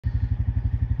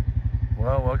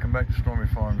Well, welcome back to Stormy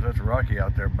Farms. That's Rocky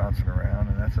out there bouncing around,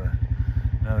 and that's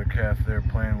another calf there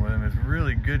playing with him. It's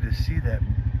really good to see that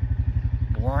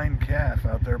blind calf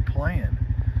out there playing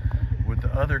with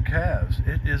the other calves.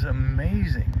 It is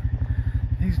amazing.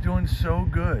 He's doing so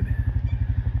good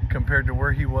compared to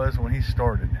where he was when he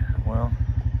started. Well,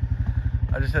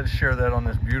 I just had to share that on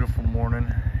this beautiful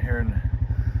morning here in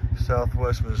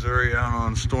Southwest Missouri out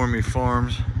on Stormy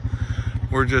Farms.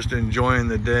 We're just enjoying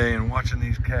the day, and watching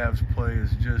these calves play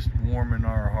is just warming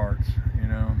our hearts, you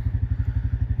know.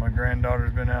 My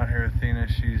granddaughter's been out here, Athena.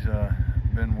 She's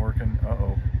been working.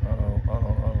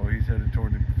 Uh-oh, he's headed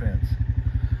toward the fence.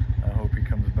 I hope he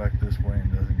comes back this way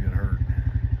and doesn't get hurt.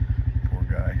 Poor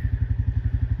guy.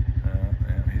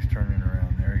 And he's turning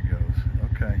around. There he goes.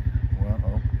 Okay.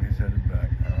 Well, he's headed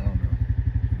back. I don't know.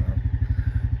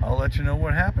 Well, I'll let you know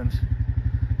what happens.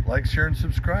 Like, share, and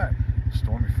subscribe.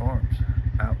 Stormy Farms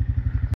out.